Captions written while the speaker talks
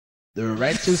The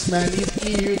righteous man is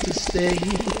here to stay,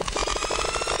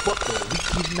 but the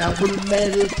wicked now will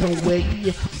melt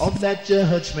away on that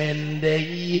judgment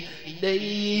day. Do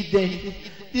you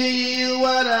hear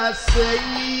what I say?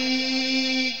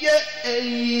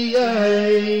 Yeah.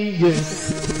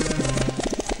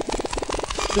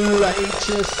 The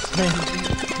righteous man,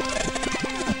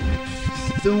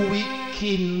 the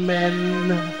wicked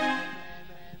man.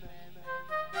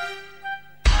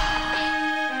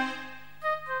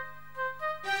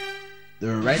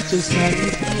 The righteous man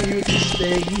is here to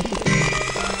stay,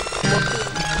 but the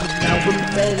wicked now will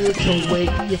melt away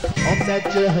on that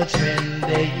judgment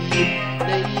day. Do you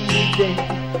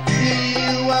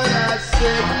hear what I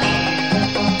say?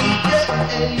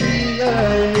 Yeah.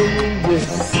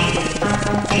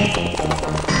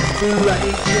 The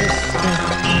righteous man,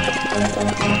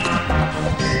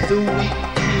 the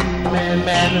wicked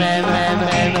man.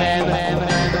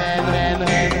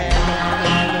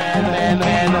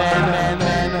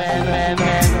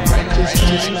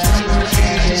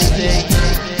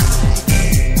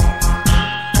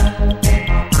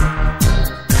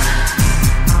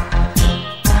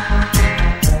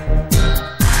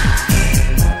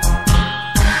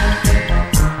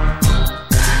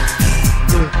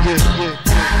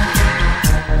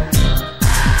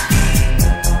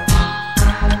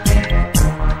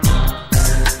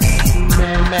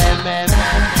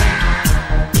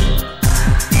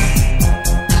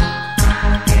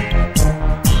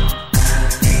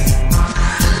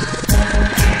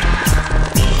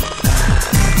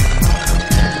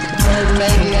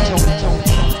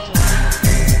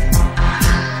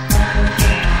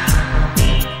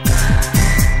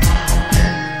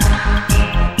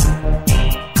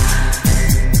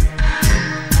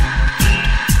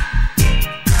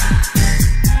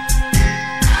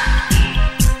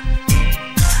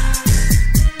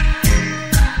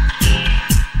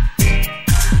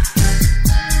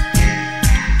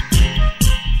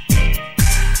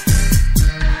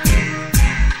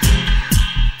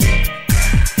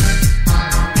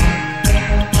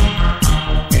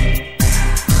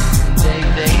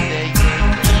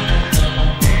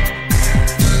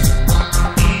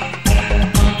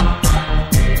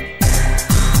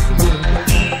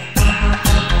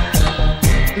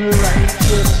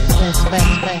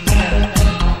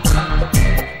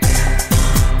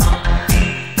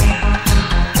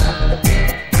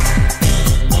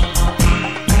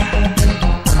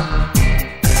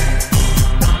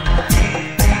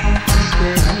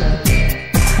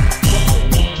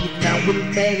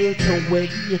 Away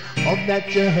on that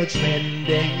judgment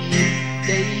day.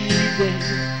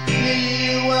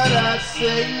 Hear what I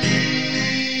say?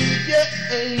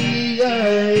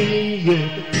 Yeah.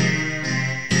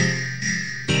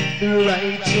 The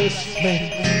righteous man,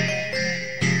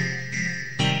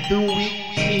 the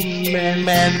wicked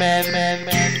man.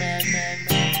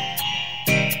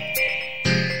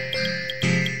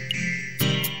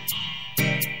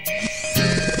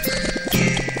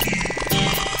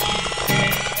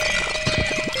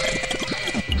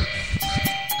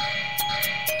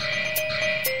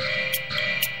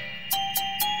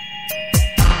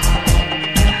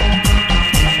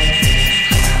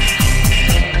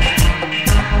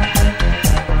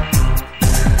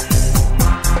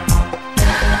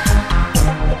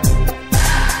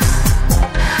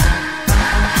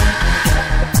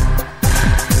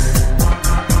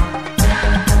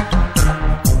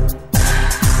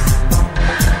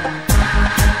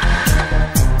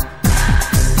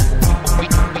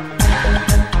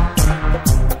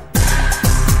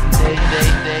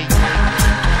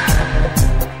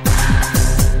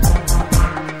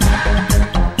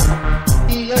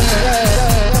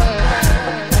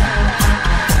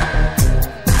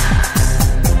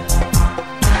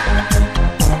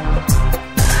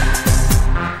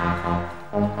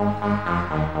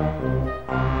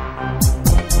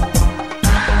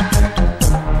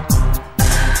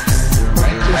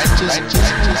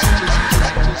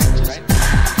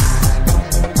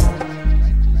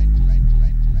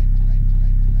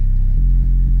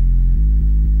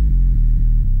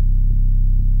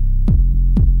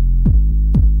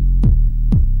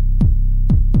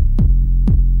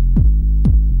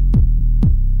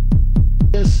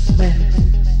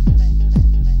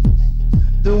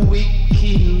 The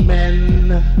wicked man.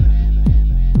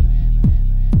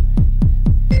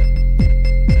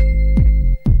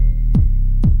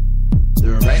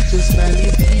 The righteous man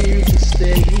is here to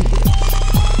stay,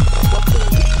 but the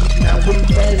wicked now will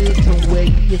melt away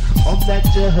on that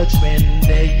judgment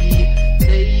day.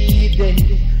 Do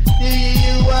you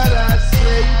hear what I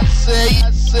say?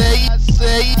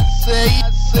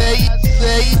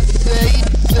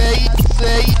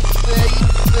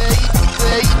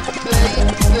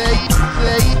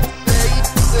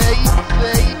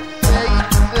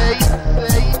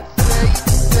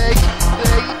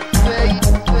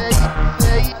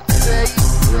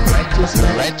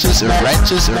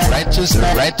 righteous, righteous,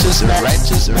 righteous, righteous,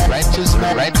 righteous, righteous,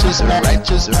 righteous,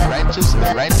 righteous, righteous,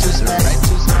 righteous,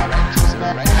 righteous,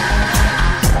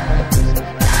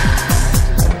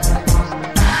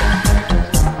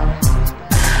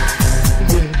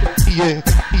 yeah,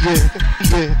 yeah,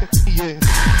 yeah, yeah, yeah,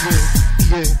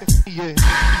 yeah, yeah, yeah,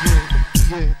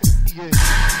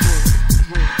 yeah.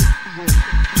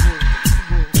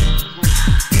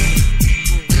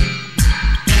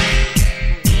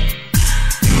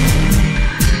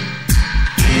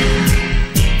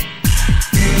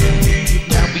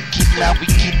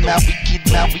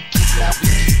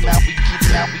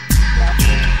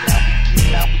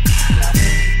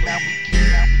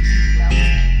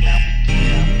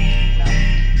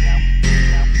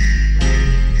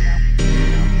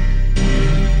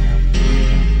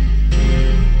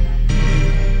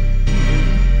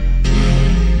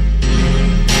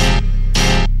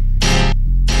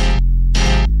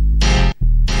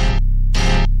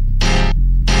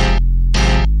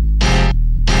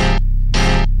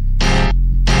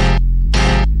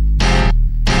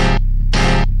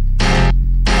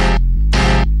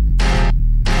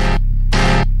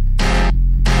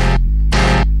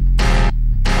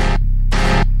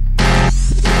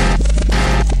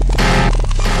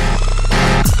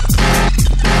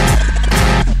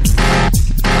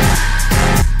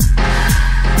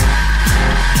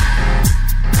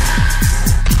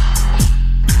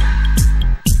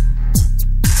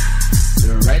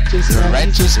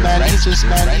 Righteous man, righteous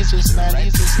man, righteous man,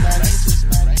 righteous man,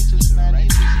 righteous man,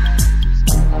 righteous man,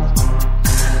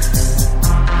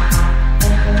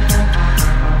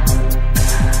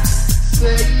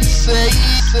 say.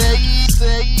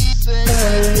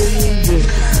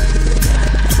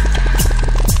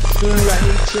 The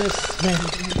righteous man,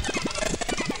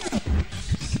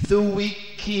 the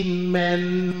wicked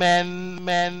man.